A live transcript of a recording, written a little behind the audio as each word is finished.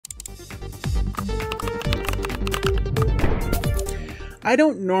I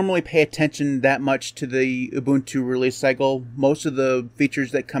don't normally pay attention that much to the Ubuntu release cycle. Most of the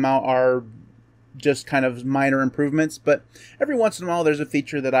features that come out are just kind of minor improvements, but every once in a while there's a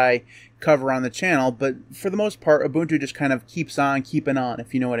feature that I cover on the channel. But for the most part, Ubuntu just kind of keeps on keeping on,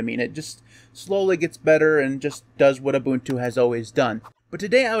 if you know what I mean. It just slowly gets better and just does what Ubuntu has always done. But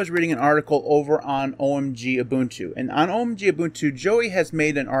today I was reading an article over on OMG Ubuntu, and on OMG Ubuntu, Joey has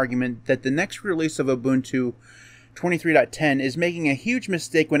made an argument that the next release of Ubuntu 23.10 is making a huge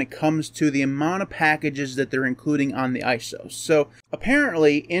mistake when it comes to the amount of packages that they're including on the ISO. So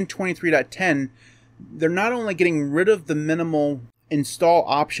apparently in 23.10, they're not only getting rid of the minimal install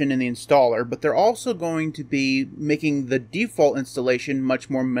option in the installer, but they're also going to be making the default installation much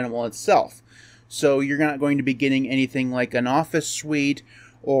more minimal itself. So you're not going to be getting anything like an Office suite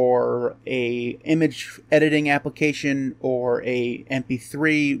or a image editing application or a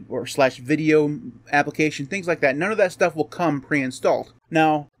MP3 or / video application, things like that. None of that stuff will come pre-installed.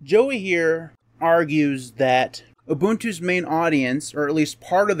 Now, Joey here argues that Ubuntu's main audience, or at least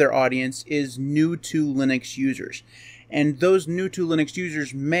part of their audience, is new to Linux users. And those new to Linux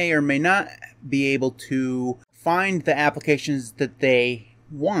users may or may not be able to find the applications that they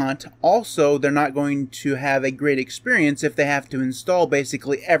want. Also, they're not going to have a great experience if they have to install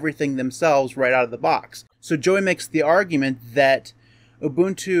basically everything themselves right out of the box. So Joey makes the argument that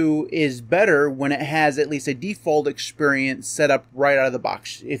Ubuntu is better when it has at least a default experience set up right out of the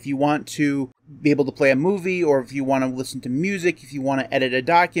box. If you want to be able to play a movie, or if you want to listen to music, if you want to edit a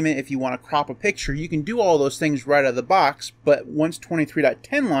document, if you want to crop a picture, you can do all those things right out of the box. But once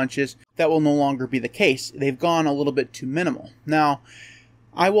 23.10 launches, that will no longer be the case. They've gone a little bit too minimal. Now,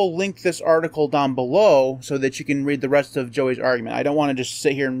 I will link this article down below so that you can read the rest of Joey's argument. I don't want to just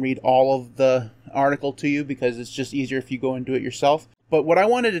sit here and read all of the article to you because it's just easier if you go and do it yourself. But what I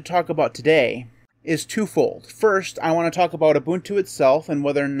wanted to talk about today is twofold. First, I want to talk about Ubuntu itself and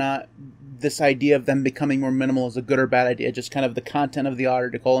whether or not this idea of them becoming more minimal is a good or bad idea, just kind of the content of the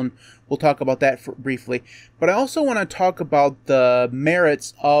article, and we'll talk about that briefly. But I also want to talk about the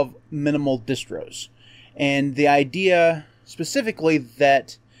merits of minimal distros and the idea specifically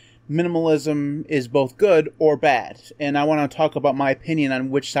that minimalism is both good or bad. And I want to talk about my opinion on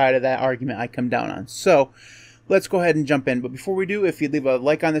which side of that argument I come down on. So let's go ahead and jump in. But before we do, if you'd leave a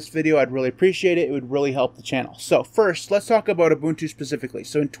like on this video, I'd really appreciate it. It would really help the channel. So first, let's talk about Ubuntu specifically.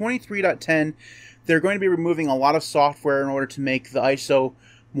 So in 23.10, they're going to be removing a lot of software in order to make the ISO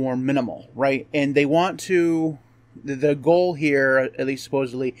more minimal, right? And they want to, the goal here, at least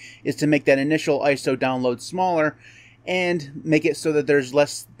supposedly, is to make that initial ISO download smaller and make it so that there's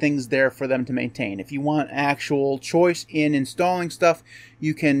less things there for them to maintain. If you want actual choice in installing stuff,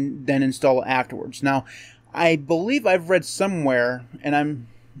 you can then install it afterwards. Now, I believe I've read somewhere, and I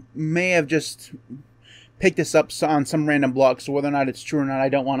may have just picked this up on some random blog, so whether or not it's true or not, I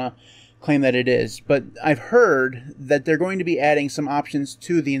don't want to claim that it is. But I've heard that they're going to be adding some options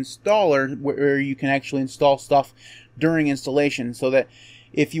to the installer where you can actually install stuff during installation, so that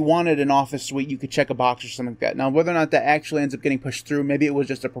if you wanted an Office suite, you could check a box or something like that. Now, whether or not that actually ends up getting pushed through, maybe it was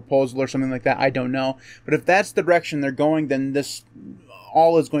just a proposal or something like that, I don't know. But if that's the direction they're going, then this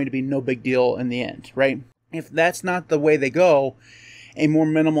all is going to be no big deal in the end, right? If that's not the way they go, a more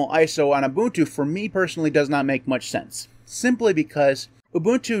minimal ISO on Ubuntu, for me personally, does not make much sense. Simply because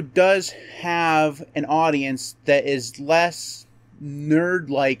Ubuntu does have an audience that is less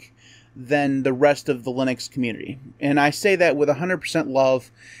nerd-like than the rest of the Linux community. And I say that with 100% love,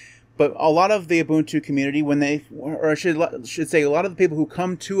 but a lot of the Ubuntu community, when they, or I should say, a lot of the people who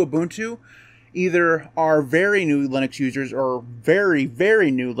come to Ubuntu either are very new Linux users or very,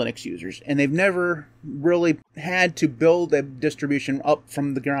 very new Linux users, and they've never really had to build a distribution up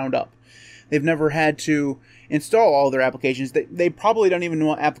from the ground up. They've never had to install all their applications. They probably don't even know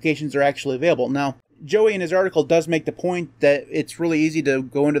what applications are actually available. Now, Joey in his article does make the point that it's really easy to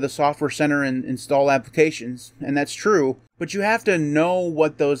go into the Software Center and install applications, and that's true, but you have to know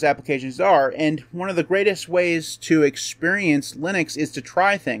what those applications are, and one of the greatest ways to experience Linux is to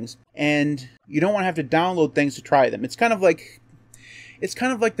try things, and you don't want to have to download things to try them. It's kind of like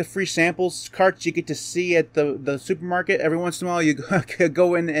the free samples carts you get to see at the supermarket. Every once in a while you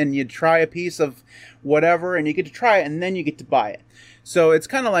go in and you try a piece of whatever, and you get to try it, and then you get to buy it. So it's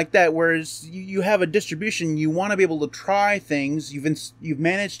kind of like that, whereas you have a distribution, you want to be able to try things, you've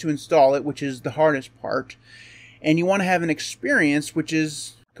managed to install it, which is the hardest part, and you want to have an experience which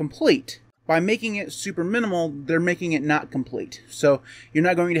is complete. By making it super minimal, they're making it not complete. So you're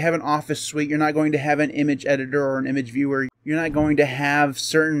not going to have an Office suite, you're not going to have an image editor or an image viewer, you're not going to have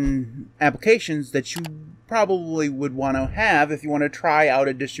certain applications that you probably would want to have if you want to try out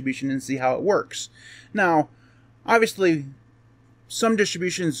a distribution and see how it works. Now, obviously, some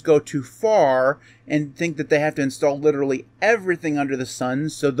distributions go too far and think that they have to install literally everything under the sun,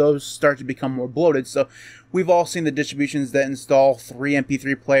 so those start to become more bloated. So we've all seen the distributions that install 3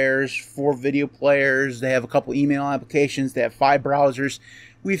 MP3 players, 4 video players, they have a couple email applications, they have 5 browsers.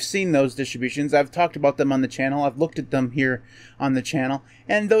 We've seen those distributions. I've talked about them on the channel. I've looked at them here on the channel,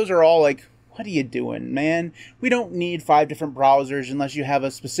 and those are all like, what are you doing, man? We don't need 5 different browsers unless you have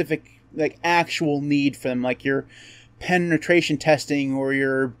a specific, like, actual need for them, like your penetration testing or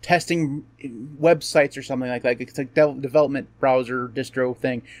you're testing websites or something like that. It's like development browser distro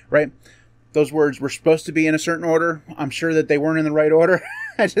thing, right? Those words were supposed to be in a certain order. I'm sure that they weren't in the right order.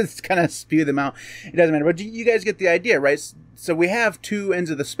 I just kind of spew them out. It doesn't matter. But you guys get the idea, right? So we have 2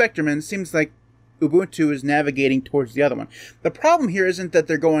 ends of the spectrum, and it seems like Ubuntu is navigating towards the other one. The problem here isn't that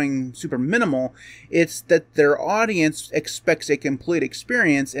they're going super minimal. It's that their audience expects a complete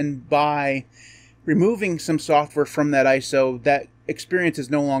experience, and by removing some software from that ISO, that experience is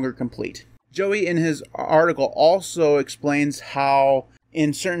no longer complete. Joey, in his article, also explains how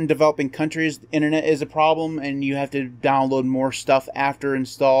in certain developing countries, the internet is a problem and you have to download more stuff after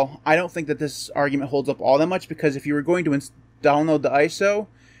install. I don't think that this argument holds up all that much, because if you were going to download the ISO,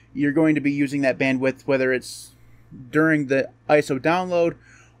 you're going to be using that bandwidth, whether it's during the ISO download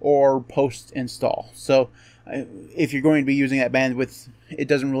or post-install. So if you're going to be using that bandwidth, it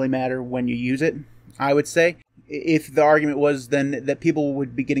doesn't really matter when you use it, I would say. If the argument was then that people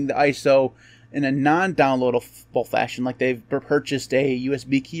would be getting the ISO in a non-downloadable fashion, like they've purchased a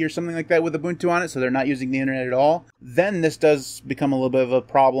USB key or something like that with Ubuntu on it, so they're not using the internet at all, then this does become a little bit of a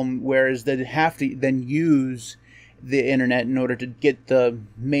problem, whereas they have to then use the internet in order to get the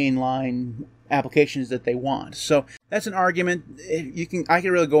mainline applications that they want. So that's an argument. I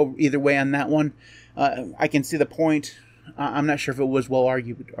can really go either way on that one. I can see the point. I'm not sure if it was well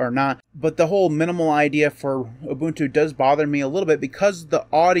argued or not, but the whole minimal idea for Ubuntu does bother me a little bit, because the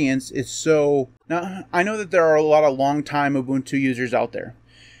audience is so... Now, I know that there are a lot of long-time Ubuntu users out there.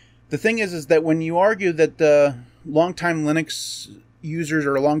 The thing is that when you argue that long-time Linux users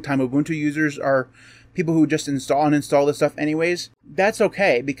or long-time Ubuntu users are people who just uninstall this stuff anyways, that's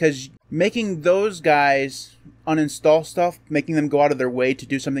okay, because making those guys uninstall stuff, making them go out of their way to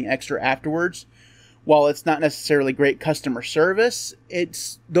do something extra afterwards, while it's not necessarily great customer service,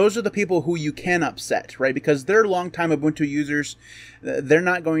 those are the people who you can upset, right? Because they're longtime Ubuntu users. They're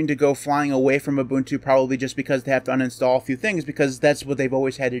not going to go flying away from Ubuntu probably just because they have to uninstall a few things, because that's what they've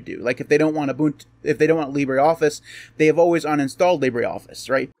always had to do. Like if they don't want LibreOffice, they have always uninstalled LibreOffice,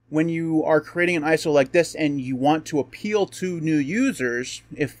 right? When you are creating an ISO like this and you want to appeal to new users,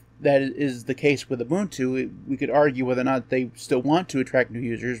 if that is the case with Ubuntu, we could argue whether or not they still want to attract new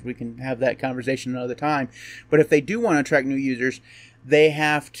users. We can have that conversation another time. But if they do want to attract new users, they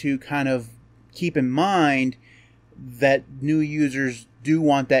have to kind of keep in mind that new users do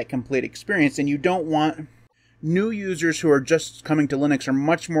want that complete experience. And you don't want... New users who are just coming to Linux are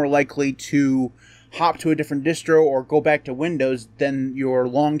much more likely to hop to a different distro or go back to Windows than your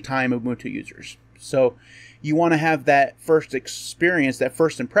longtime Ubuntu users. So you want to have that first experience, that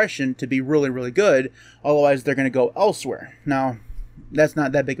first impression, to be really, really good. Otherwise, they're going to go elsewhere. Now, that's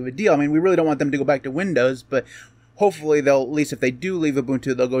not that big of a deal. I mean, we really don't want them to go back to Windows, but hopefully they'll, at least if they do leave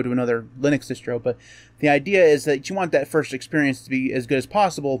Ubuntu, they'll go to another Linux distro. But the idea is that you want that first experience to be as good as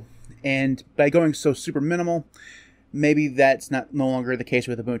possible, and by going so super minimal, maybe that's no longer the case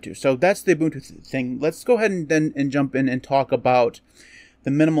with Ubuntu. So that's the Ubuntu thing. Let's go ahead and jump in and talk about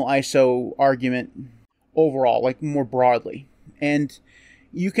the minimal ISO argument overall, like more broadly. And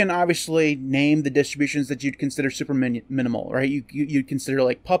you can obviously name the distributions that you'd consider super minimal, right? You'd consider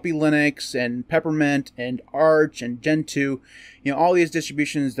like Puppy Linux and Peppermint and Arch and Gentoo, all these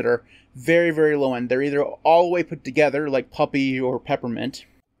distributions that are very, very low end. They're either all the way put together like Puppy or Peppermint,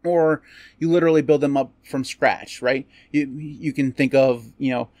 or you literally build them up from scratch, right? You can think of,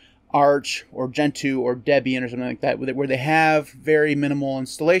 Arch or Gentoo or Debian or something like that, where they have very minimal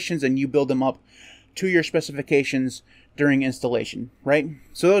installations and you build them up to your specifications during installation, right?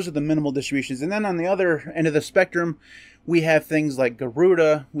 So those are the minimal distributions. And then on the other end of the spectrum, we have things like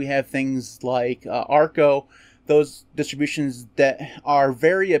Garuda, we have things like Arco, those distributions that are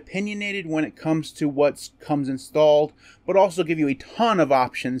very opinionated when it comes to what comes installed, but also give you a ton of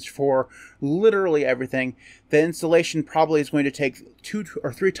options for literally everything. The installation probably is going to take 2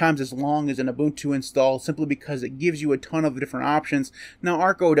 or 3 times as long as an Ubuntu install, simply because it gives you a ton of different options. Now,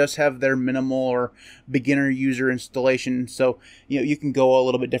 Arco does have their minimal or beginner user installation, so you can go a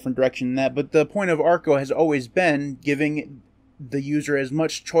little bit different direction than that. But the point of Arco has always been giving the user as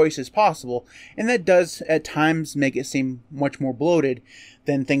much choice as possible, and that does at times make it seem much more bloated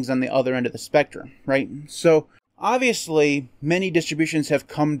than things on the other end of the spectrum, right? So Obviously, many distributions have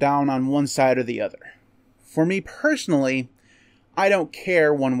come down on one side or the other. For me personally, I don't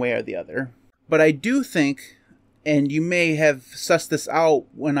care one way or the other, but I do think, and you may have sussed this out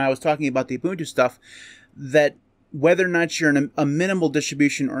when I was talking about the Ubuntu stuff, that whether or not you're in a minimal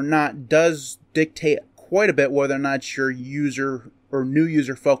distribution or not does dictate quite a bit whether or not you're user or new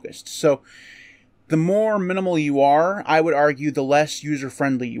user focused. So the more minimal you are, I would argue the less user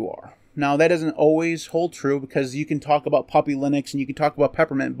friendly you are. Now that doesn't always hold true, because you can talk about Puppy Linux and you can talk about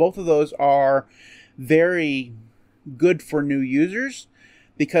Peppermint. Both of those are very good for new users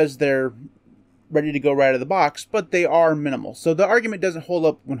because they're ready to go right out of the box, but they are minimal. So the argument doesn't hold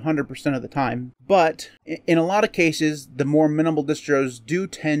up 100% of the time. But in a lot of cases, the more minimal distros do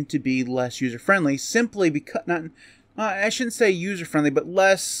tend to be less user-friendly, simply because, I shouldn't say user-friendly, but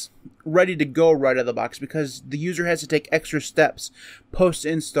less ready to go right out of the box, because the user has to take extra steps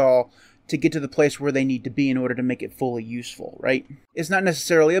post-install to get to the place where they need to be in order to make it fully useful, right? It's not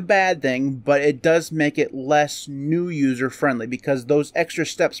necessarily a bad thing, but it does make it less new user friendly, because those extra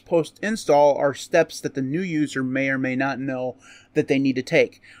steps post-install are steps that the new user may or may not know that they need to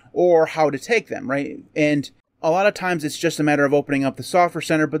take, or how to take them, right? And a lot of times it's just a matter of opening up the Software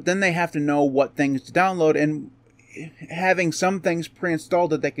Center, but then they have to know what things to download, and having some things pre-installed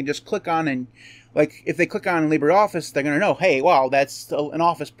that they can just click on, and like if they click on LibreOffice, they're going to know, hey, wow, that's an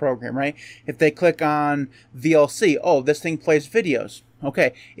Office program, right? If they click on VLC, oh, this thing plays videos.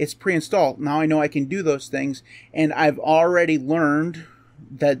 Okay, it's pre-installed. Now I know I can do those things, and I've already learned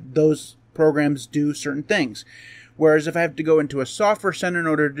that those programs do certain things. Whereas if I have to go into a Software Center in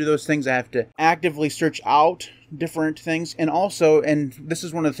order to do those things, I have to actively search out different things. And also, and this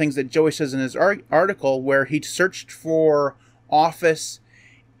is one of the things that Joey says in his article, where he searched for Office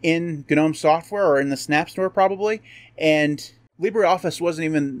in GNOME software, or in the Snap Store probably, and LibreOffice wasn't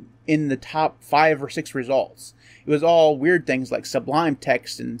even in the top 5 or 6 results. It was all weird things like Sublime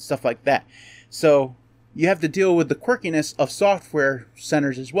Text and stuff like that. So you have to deal with the quirkiness of software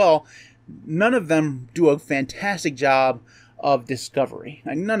centers as well. None of them do a fantastic job of discovery.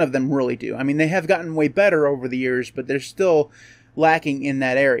 None of them really do. I mean, they have gotten way better over the years, but they're still lacking in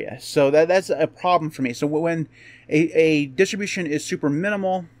that area. So that's a problem for me. So when a distribution is super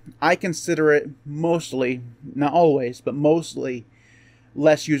minimal, I consider it mostly, not always, but mostly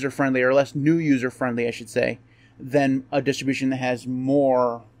less user-friendly, or less new user-friendly, I should say, than a distribution that has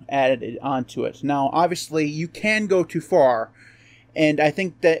more added onto it. Now, obviously, you can go too far, and I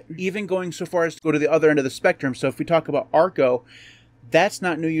think that even going so far as to go to the other end of the spectrum, so if we talk about Arco, that's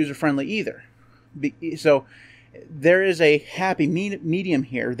not new user-friendly either. So there is a happy medium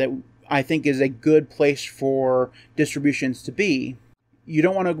here that I think is a good place for distributions to be. You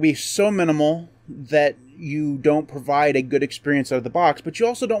don't want to be so minimal that you don't provide a good experience out of the box, but you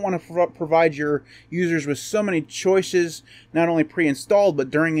also don't want to provide your users with so many choices, not only pre-installed, but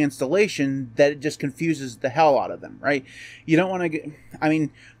during installation, that it just confuses the hell out of them, right? You don't want to get, I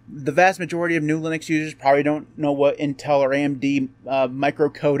mean, the vast majority of new Linux users probably don't know what Intel or AMD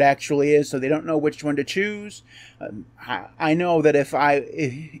microcode actually is, so they don't know which one to choose. I know that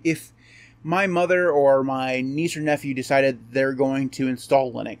if my mother or my niece or nephew decided they're going to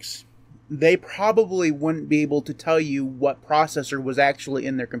install Linux, they probably wouldn't be able to tell you what processor was actually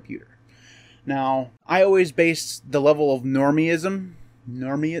in their computer. Now, I always base the level of norminess,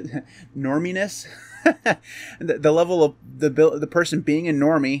 the level of the person being a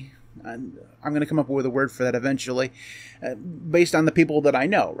normie, I'm going to come up with a word for that eventually, based on the people that I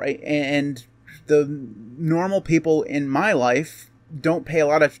know, right? And the normal people in my life don't pay a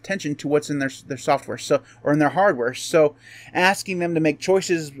lot of attention to what's in their software, so, or in their hardware. So asking them to make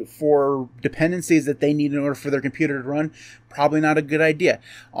choices for dependencies that they need in order for their computer to run, probably not a good idea.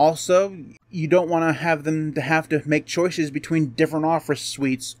 Also, you don't want to have them to have to make choices between different Office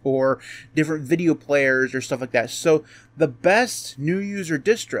suites or different video players or stuff like that. So the best new user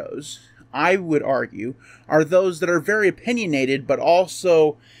distros, I would argue, are those that are very opinionated, but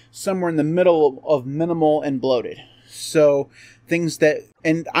also somewhere in the middle of minimal and bloated. So things that,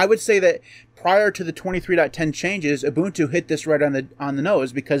 and I would say that prior to the 23.10 changes, Ubuntu hit this right on the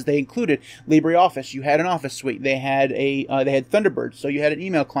nose, because they included LibreOffice. You had an Office suite. They had they had Thunderbird, so you had an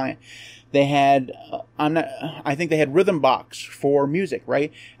email client. They had I think they had Rhythmbox for music,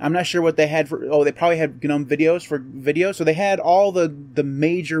 right? I'm not sure what they had for. Oh, they probably had GNOME Videos for video. So they had all the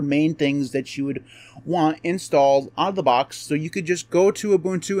major main things that you would want installed out of the box, so you could just go to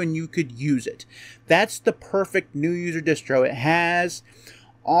Ubuntu and you could use it. That's the perfect new user distro. It has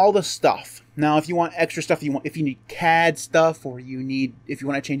all the stuff. Now, if you want extra stuff, if you need CAD stuff, or if you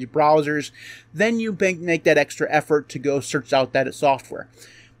want to change browsers, then you make that extra effort to go search out that software.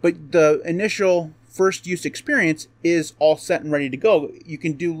 But the initial first use experience is all set and ready to go. You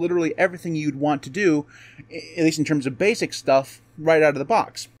can do literally everything you'd want to do, at least in terms of basic stuff, right out of the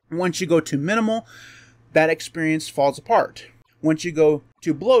box. Once you go to minimal, that experience falls apart. Once you go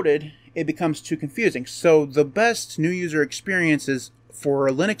to bloated, it becomes too confusing. So the best new user experiences for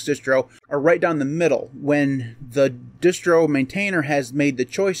a Linux distro are right down the middle, when the distro maintainer has made the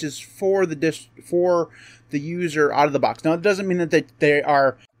choices for the user out of the box. Now, it doesn't mean that they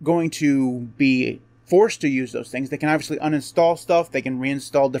are going to be forced to use those things. They can obviously uninstall stuff. They can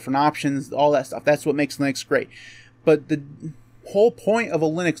reinstall different options, all that stuff. That's what makes Linux great. But the whole point of a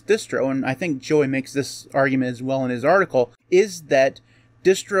Linux distro, and I think Joey makes this argument as well in his article, is that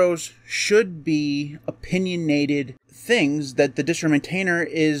distros should be opinionated things that the distro maintainer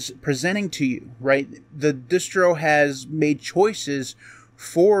is presenting to you, right? The distro has made choices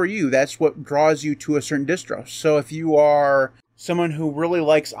for you. That's what draws you to a certain distro. So if you are someone who really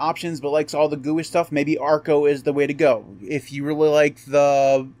likes options but likes all the GUI stuff, maybe Arco is the way to go. If you really like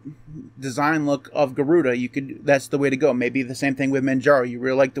the design look of Garuda, that's the way to go. Maybe the same thing with Manjaro. You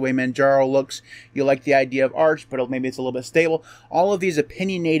really like the way Manjaro looks. You like the idea of Arch, but maybe it's a little bit stable. All of these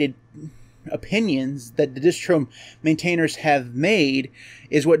opinionated opinions that the distro maintainers have made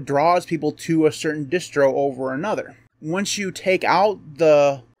is what draws people to a certain distro over another. Once you take out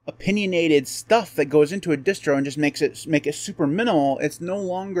the opinionated stuff that goes into a distro and just make it super minimal, it's no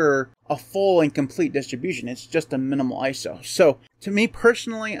longer a full and complete distribution. It's just a minimal ISO. So to me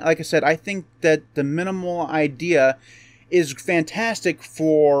personally, like I said, I think that the minimal idea is fantastic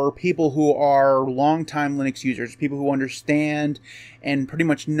for people who are longtime Linux users, people who understand and pretty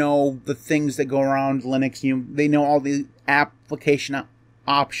much know the things that go around Linux. They know all the application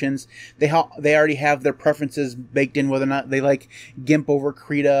options. They already have their preferences baked in, whether or not they like GIMP over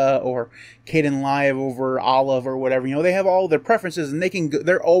Krita or Kdenlive over Olive or whatever. They have all their preferences, and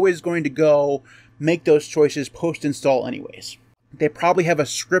they're always going to go make those choices post-install anyways. They probably have a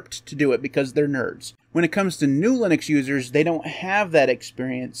script to do it because they're nerds. When it comes to new Linux users, they don't have that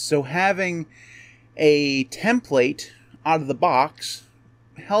experience. So having a template out of the box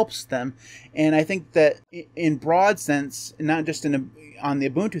helps them. And I think that in broad sense, not just on the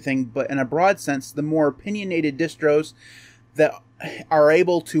Ubuntu thing, but in a broad sense, the more opinionated distros that are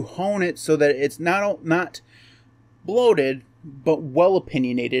able to hone it so that it's not bloated, but well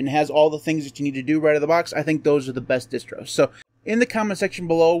opinionated and has all the things that you need to do right out of the box, I think those are the best distros. So in the comment section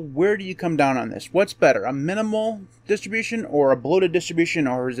below, where do you come down on this? What's better, a minimal distribution or a bloated distribution,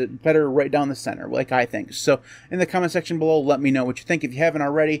 or is it better right down the center, like I think? So in the comment section below, let me know what you think. If you haven't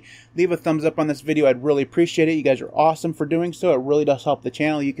already, leave a thumbs up on this video. I'd really appreciate it. You guys are awesome for doing so. It really does help the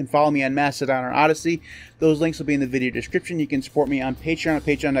channel. You can follow me on Mastodon or Odyssey. Those links will be in the video description. You can support me on Patreon at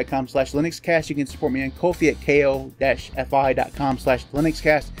patreon.com/linuxcast. You can support me on Ko-fi at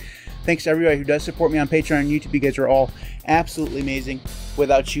ko-fi.com/linuxcast. Thanks to everybody who does support me on Patreon and YouTube. You guys are all absolutely amazing.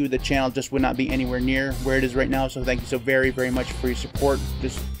 Without you, the channel just would not be anywhere near where it is right now. So thank you so very, very much for your support.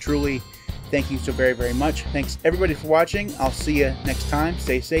 Just truly, thank you so very, very much. Thanks everybody for watching. I'll see you next time.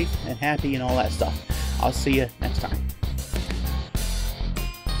 Stay safe and happy and all that stuff. I'll see you next time.